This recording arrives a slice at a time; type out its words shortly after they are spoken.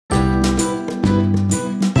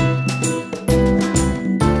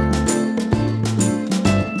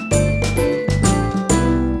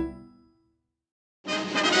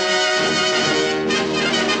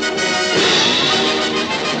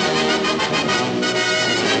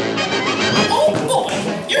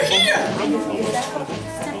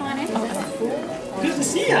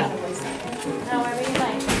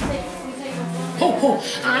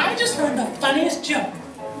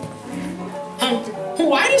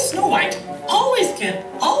Snow White always give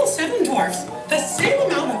all 7 dwarfs the same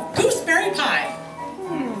amount of gooseberry pie.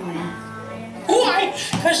 Why?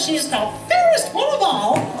 Because she's the fairest one of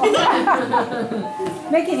all.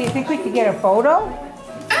 Mickey, do you think we could get a photo?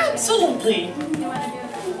 Absolutely.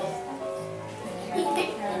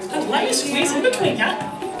 Let me squeeze in between ya.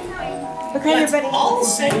 Okay, Let's everybody. all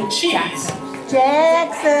say cheese.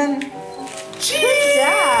 Jackson. Cheese! Good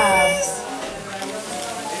job.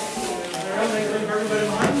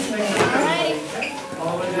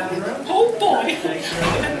 Oh boy,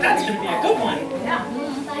 that's gonna be a good one.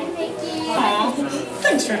 Aw,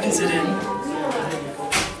 thanks for visiting.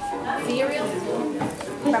 See you real soon.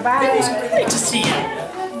 Bye-bye. It was great to see you.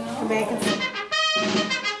 Come back and sit.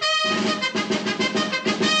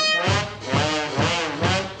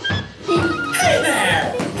 Hey there!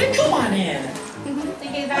 Hey, come on in. I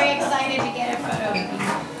think he's very excited to get a photo with you.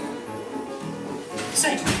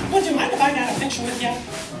 Say, would you mind if I got a picture with you?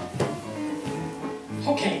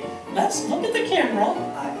 Okay, let's look at the camera.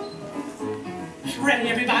 Ready,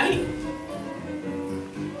 everybody?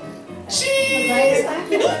 Cheese!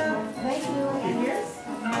 Thank you. And yours?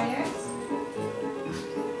 Yours?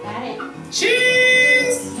 Got it.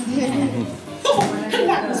 Cheese! Oh,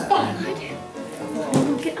 that was fun.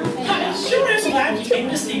 I sure is glad you came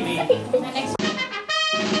to see me. My next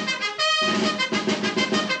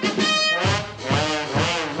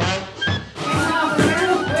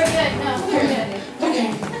Okay,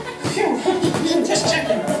 phew, just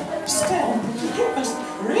checking. Still, it was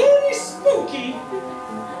pretty spooky.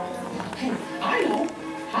 Hey, I know.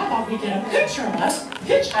 How about we get a picture of us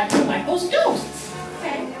hitchhiking like those ghosts?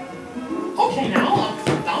 Okay. Okay, now,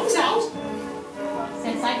 thumbs out.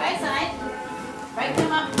 Sit side by side. Right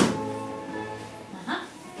thumb up.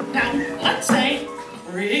 Now, let's say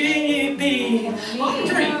creepy. On 3.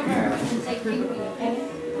 Say creepy, okay?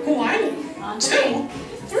 1, 2,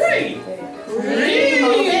 3.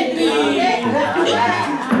 Creepy.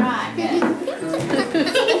 Alright, good.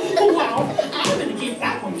 Wow, I'm gonna keep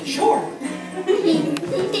that one for sure.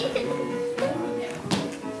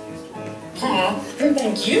 Aw,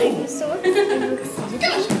 thank you.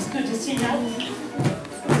 Gosh, it's good to see you.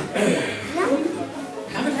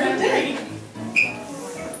 Have a great day.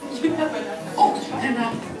 Oh, and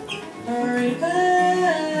hurry back.